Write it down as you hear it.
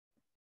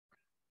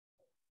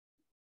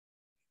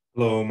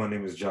Hello, my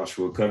name is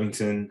Joshua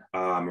Covington.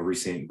 I'm a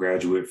recent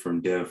graduate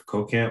from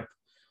devCodeCamp,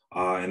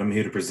 and I'm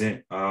here to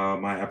present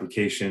my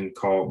application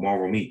called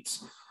Marvel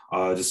Meets.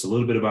 Just a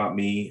little bit about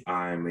me.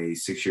 I'm a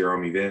 6-year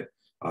Army vet.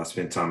 I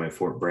spent time at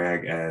Fort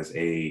Bragg as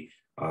a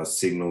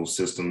signal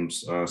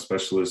systems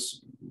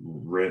specialist,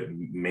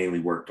 mainly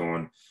worked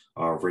on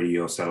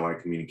radio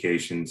satellite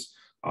communications.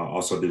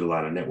 Also did a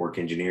lot of network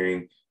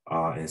engineering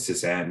and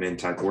sysadmin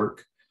type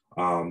work.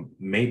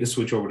 Made the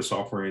switch over to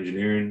software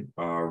engineering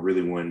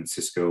really when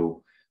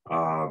Cisco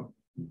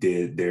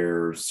did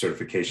their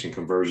certification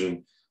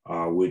conversion,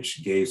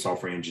 which gave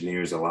software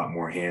engineers a lot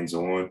more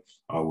hands-on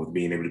with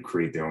being able to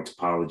create their own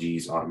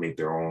topologies, automate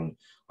their own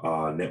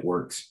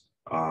networks.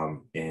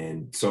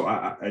 And so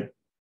I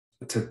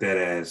took that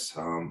as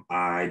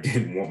I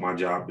didn't want my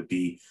job to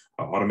be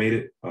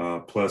automated.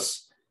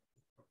 Plus,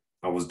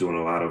 I was doing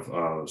a lot of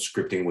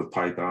scripting with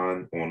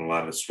Python on a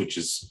lot of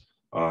switches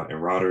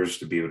and routers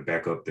to be able to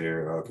back up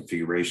their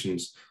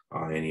configurations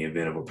in the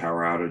event of a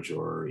power outage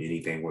or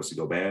anything was to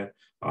go bad.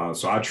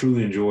 So I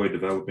truly enjoy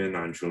developing.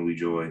 I truly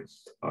enjoy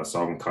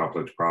solving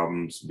complex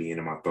problems, being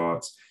in my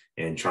thoughts,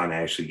 and trying to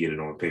actually get it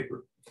on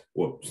paper.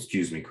 Well,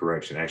 excuse me,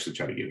 correction, actually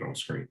try to get it on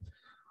screen.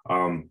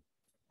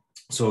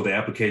 So the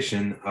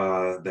application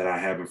that I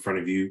have in front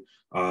of you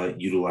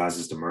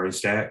utilizes the MERN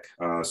stack.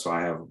 So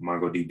I have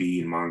MongoDB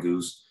and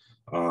Mongoose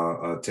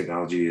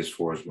technology as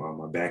far as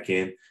my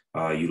backend.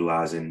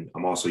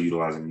 I'm also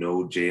utilizing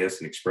Node.js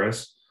and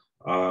Express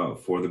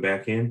for the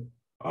backend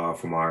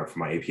for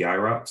my API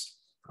routes,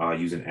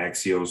 using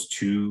Axios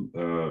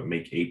to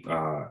make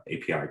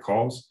API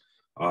calls,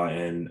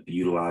 and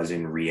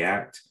utilizing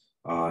React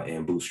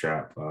and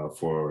Bootstrap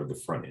for the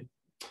front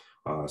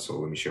end. So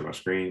let me share my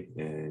screen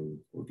and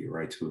we'll get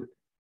right to it.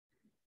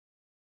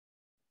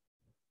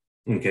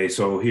 Okay,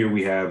 so here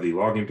we have the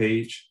login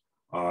page.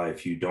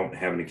 If you don't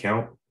have an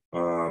account,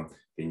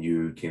 then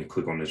you can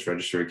click on this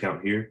register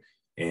account here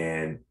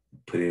and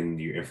put in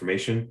your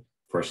information,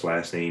 first,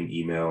 last name,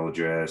 email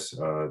address,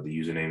 the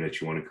username that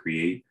you want to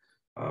create,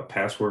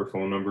 password,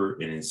 phone number,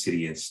 and then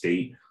city and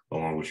state,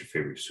 along with your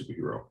favorite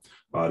superhero.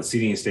 The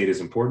city and state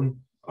is important,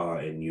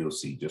 and you'll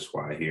see just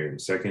why here in a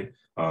second.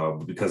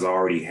 Because I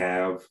already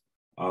have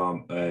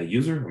a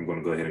user, I'm going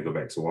to go ahead and go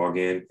back to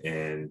login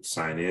and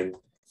sign in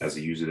as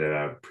a user that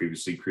I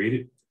previously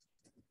created.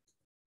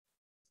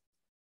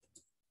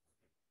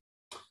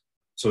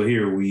 So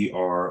here we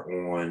are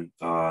on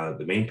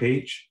the main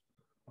page.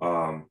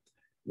 One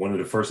of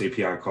the first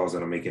API calls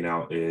that I'm making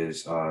out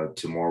is to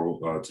the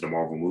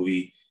Marvel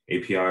movie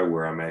API,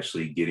 where I'm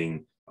actually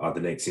getting the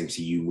next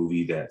MCU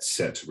movie that's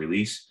set to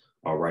release.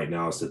 Right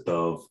now, it's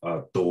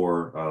the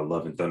Thor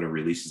Love and Thunder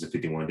releases in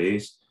 51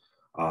 days.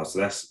 So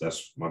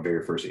that's my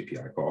very first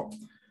API call.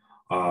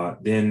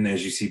 Then,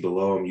 as you see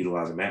below, I'm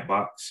utilizing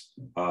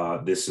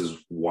Mapbox. This is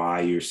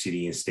why your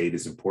city and state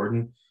is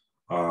important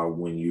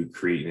when you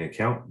create an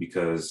account,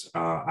 because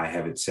I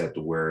have it set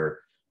to where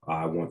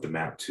I want the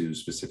map to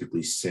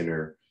specifically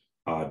center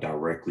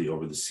directly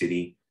over the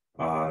city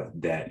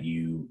that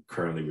you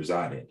currently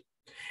reside in.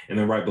 And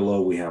then right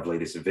below, we have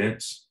latest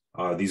events.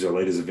 These are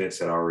latest events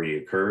that already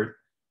occurred,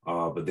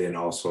 but then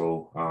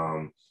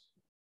also,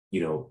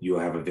 you'll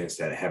have events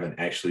that haven't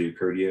actually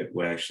occurred yet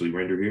will actually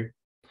render here.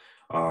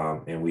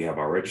 And we have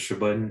our register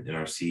button and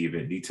our see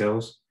event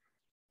details.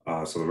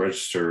 So the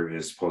register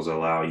is supposed to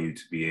allow you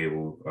to be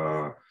able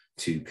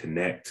to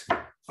connect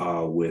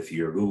with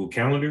your Google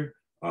Calendar.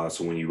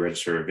 So when you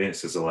register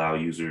events, this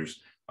allows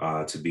users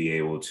to be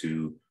able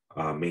to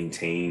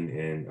maintain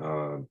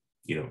and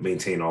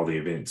maintain all the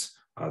events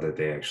that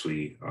they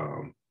actually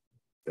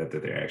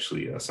they're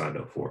actually signed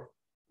up for.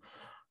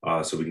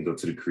 So we can go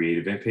to the create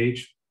event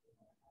page.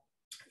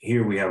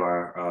 Here we have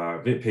our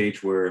event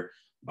page where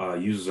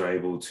users are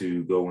able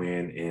to go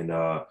in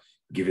and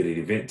give it an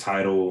event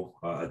title,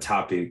 a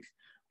topic,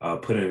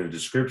 put in a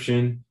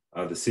description,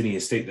 the city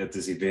and state that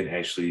this event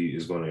actually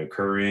is going to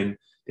occur in,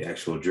 the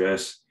actual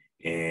address,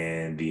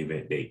 and the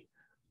event date.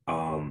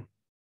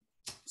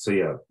 So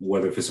yeah,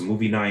 whether if it's a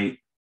movie night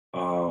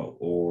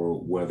or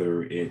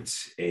whether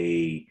it's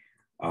a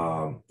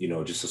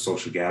just a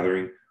social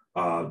gathering,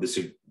 this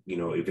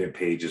event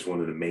page is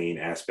one of the main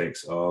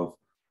aspects of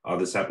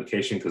this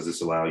application, because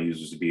this allows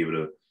users to be able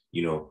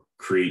to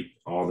create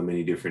all the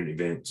many different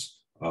events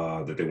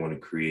that they want to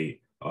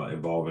create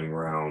involving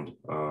around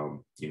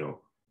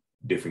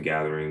different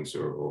gatherings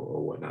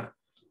or whatnot.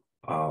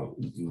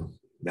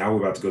 Now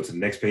we're about to go to the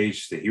next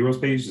page, the heroes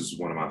page. This is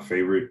one of my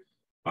favorite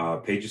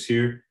pages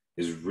here.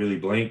 It's really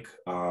blank,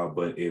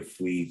 but if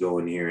we go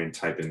in here and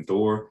type in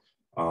Thor,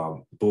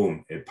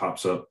 boom, it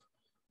pops up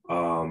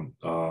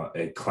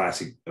a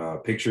classic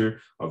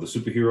picture of the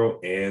superhero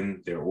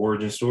and their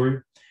origin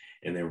story.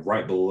 And then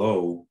right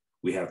below,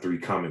 we have 3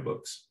 comic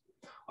books.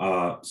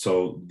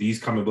 So these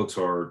comic books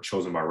are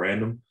chosen by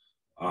random.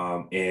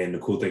 And the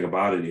cool thing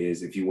about it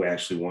is, if you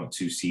actually want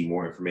to see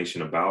more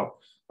information about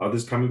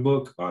this comic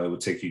book, it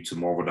would take you to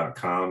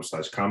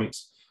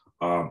marvel.com/comics,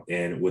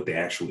 and with the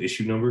actual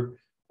issue number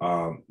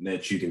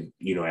that you can,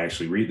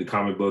 actually read the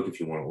comic book if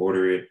you want to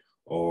order it,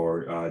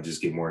 or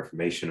just get more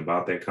information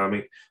about that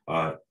comic,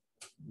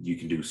 you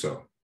can do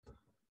so.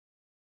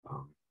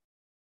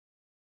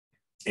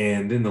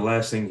 And then the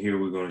last thing here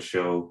we're going to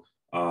show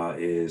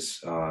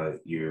is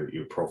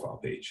your profile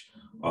page.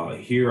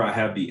 Here I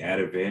have the add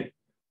event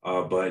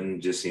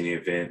button, just in the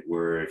event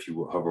where if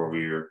you hover over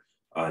your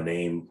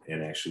name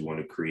and actually want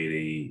to create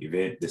a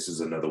event, this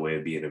is another way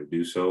of being able to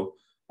do so.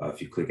 If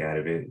you click add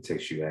event, it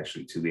takes you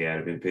actually to the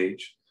add event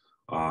page.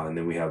 And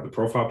then we have the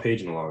profile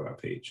page and the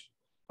logout page.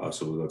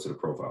 So we'll go to the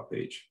profile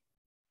page.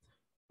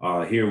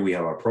 Here we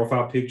have our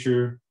profile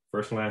picture,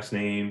 first and last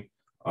name,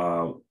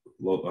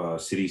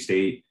 city,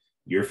 state,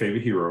 your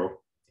favorite hero,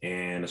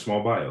 and a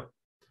small bio.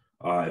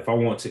 If I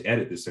want to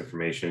edit this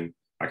information,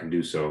 I can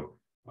do so.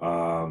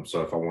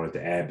 So if I wanted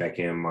to add back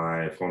in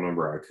my phone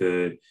number, I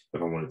could.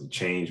 If I wanted to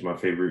change my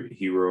favorite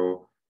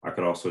hero, I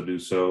could also do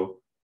so.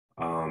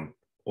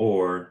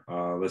 Or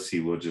let's see,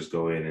 we'll just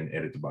go in and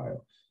edit the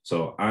bio.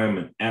 So I'm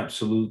an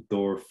absolute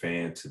Thor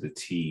fan to the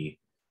T,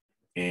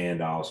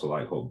 and I also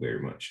like Hulk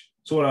very much.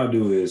 So what I'll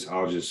do is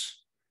I'll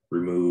just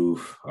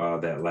remove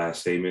that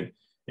last statement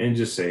and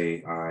just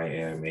say I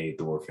am a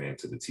Thor fan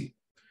to the T.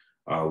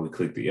 We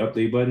click the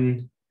update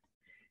button,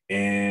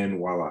 and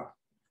voila,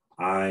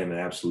 I am an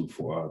absolute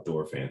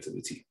Thor fan to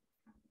the T.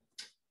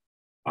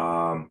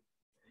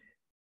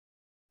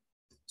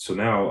 So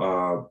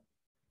now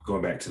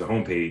going back to the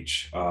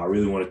homepage, I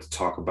really wanted to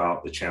talk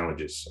about the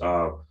challenges.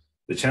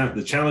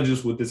 The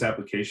challenges with this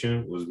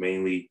application was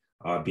mainly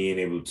being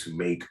able to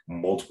make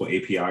multiple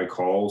API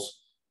calls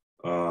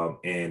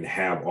and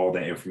have all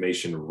that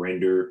information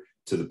render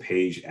to the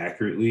page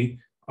accurately.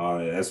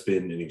 That's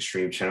been an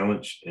extreme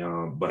challenge,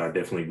 but I've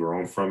definitely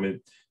grown from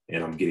it,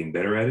 and I'm getting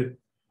better at it.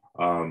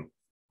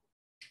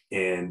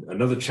 And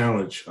another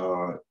challenge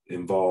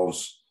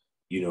involves,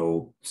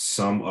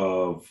 some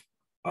of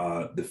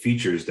the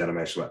features that I'm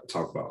actually about to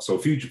talk about. So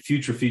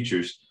future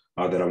features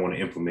that I want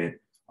to implement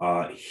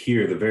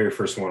here. The very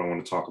first one I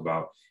want to talk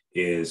about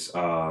is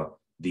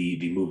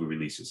the movie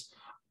releases.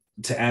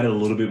 To add a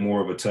little bit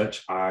more of a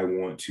touch, I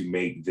want to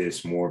make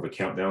this more of a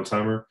countdown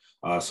timer.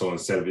 So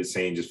instead of it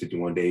saying just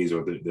 51 days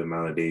or the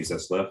amount of days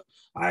that's left,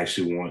 I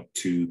actually want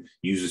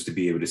users to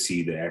be able to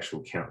see the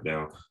actual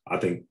countdown. I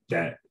think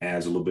that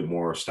adds a little bit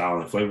more style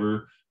and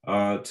flavor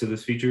to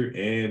this feature.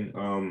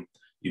 And,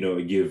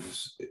 it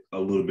gives a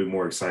little bit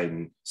more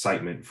excitement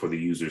for the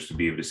users to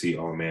be able to see,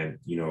 oh man,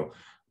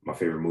 my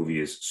favorite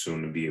movie is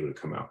soon to be able to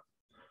come out.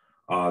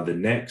 The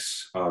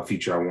next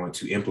feature I want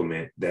to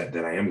implement that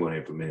I am going to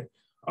implement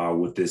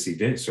with this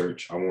event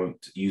search, I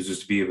want users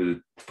to be able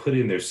to put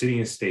in their city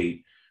and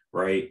state,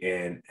 right,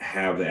 and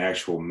have the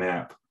actual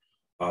map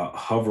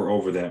hover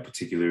over that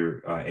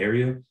particular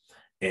area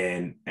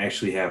and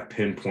actually have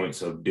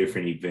pinpoints of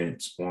different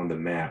events on the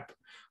map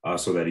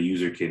so that a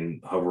user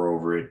can hover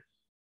over it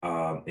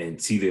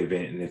and see the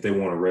event. And if they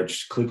want to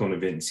register, click on the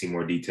event and see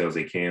more details,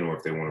 they can, or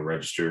if they want to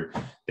register,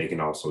 they can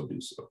also do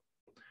so.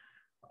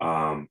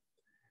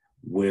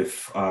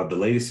 With the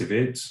latest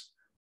events,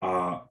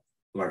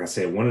 like I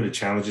said, one of the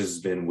challenges has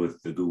been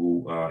with the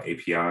Google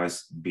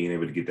APIs, being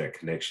able to get that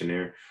connection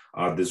there.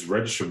 This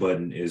register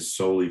button is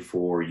solely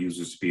for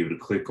users to be able to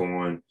click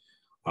on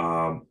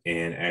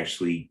and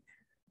actually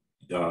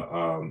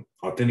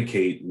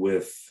authenticate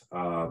with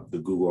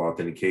the Google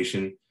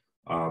authentication,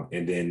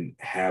 and then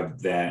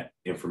have that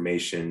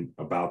information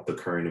about the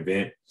current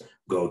event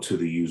go to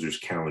the user's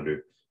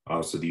calendar,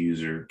 so the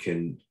user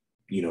can,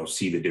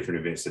 see the different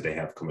events that they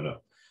have coming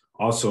up.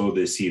 Also,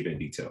 the see event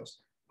details.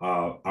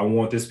 I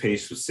want this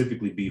page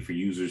specifically be for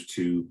users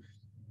to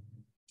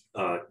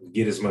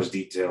get as much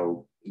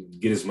detail,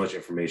 get as much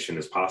information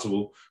as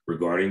possible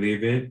regarding the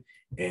event,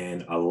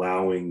 and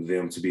allowing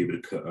them to be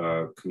able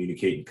to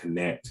communicate and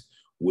connect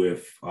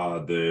with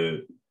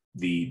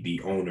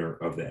the owner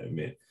of that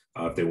event.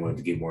 If they wanted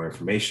to get more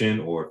information,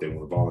 or if they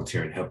want to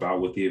volunteer and help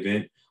out with the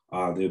event,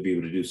 they'll be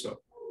able to do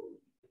so.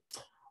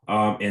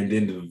 And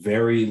then the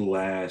very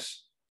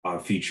last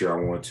feature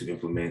I want to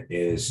implement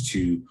is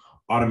to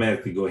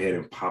automatically go ahead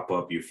and pop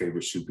up your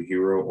favorite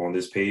superhero on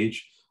this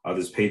page.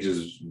 This page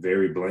is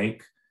very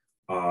blank.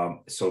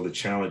 So the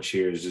challenge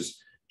here is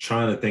just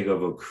trying to think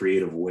of a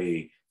creative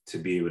way to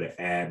be able to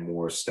add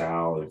more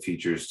style and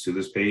features to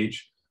this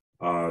page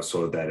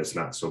so that it's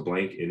not so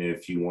blank. And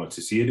if you want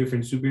to see a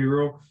different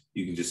superhero,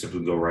 you can just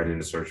simply go right in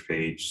the search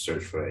page,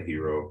 search for that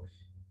hero,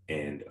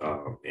 and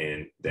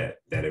that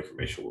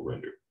information will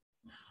render.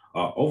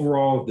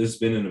 Overall, this has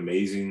been an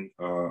amazing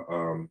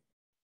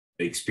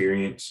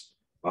experience.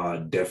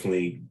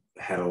 Definitely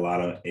had a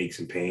lot of aches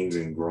and pains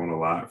and grown a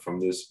lot from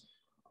this.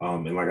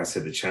 And like I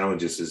said, the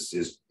challenge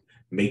is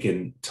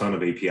making a ton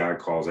of API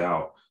calls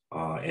out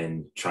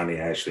and trying to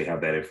actually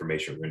have that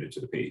information rendered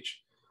to the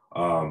page.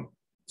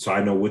 So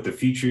I know with the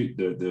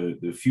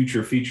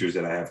future features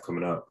that I have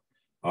coming up,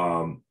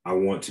 I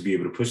want to be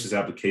able to push this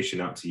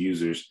application out to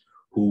users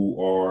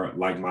who are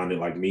like-minded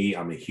like me.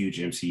 I'm a huge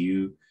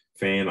MCU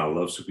fan. I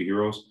love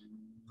superheroes.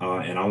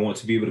 And I want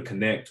to be able to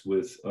connect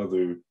with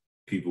other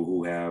people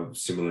who have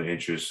similar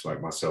interests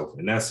like myself.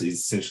 And that's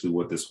essentially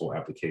what this whole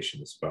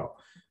application is about.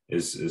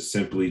 is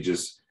simply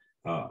just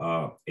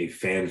a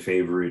fan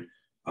favorite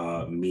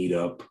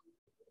meetup,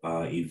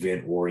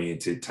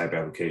 event-oriented type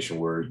application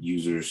where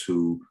users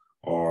who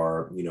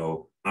are,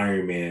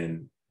 Iron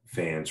Man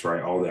fans,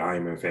 right? All the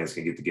Iron Man fans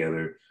can get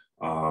together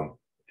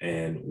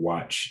and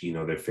watch,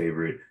 their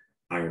favorite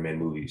Iron Man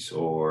movies.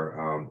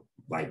 Or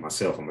like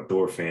myself, I'm a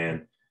Thor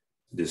fan.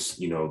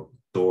 This,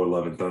 Thor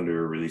Love and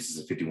Thunder releases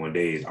in 51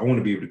 days. I want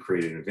to be able to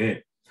create an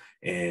event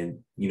and,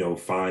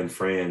 find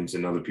friends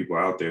and other people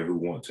out there who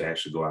want to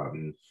actually go out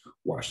and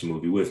watch the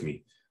movie with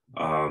me.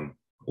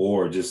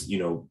 Or just,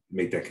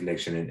 make that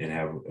connection and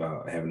have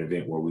an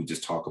event where we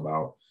just talk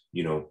about,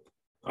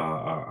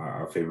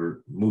 our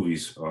favorite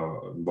movies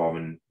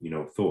involving,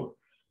 Thor.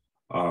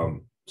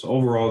 So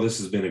overall, this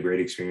has been a great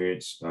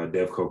experience.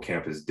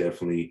 devCodeCamp has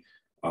definitely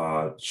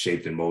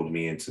shaped and molded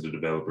me into the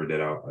developer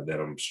that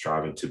I'm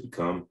striving to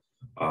become.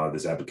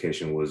 This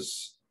application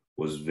was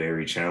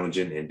very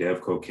challenging, and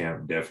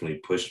devCodeCamp definitely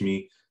pushed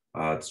me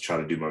to try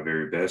to do my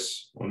very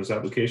best on this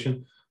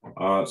application.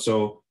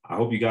 So I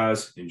hope you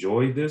guys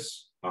enjoyed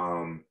this.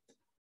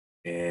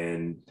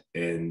 And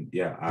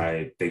yeah,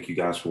 I thank you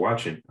guys for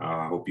watching.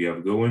 I hope you have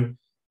a good one.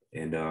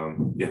 And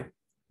yeah,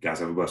 guys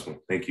have a blessed one.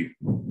 Thank you.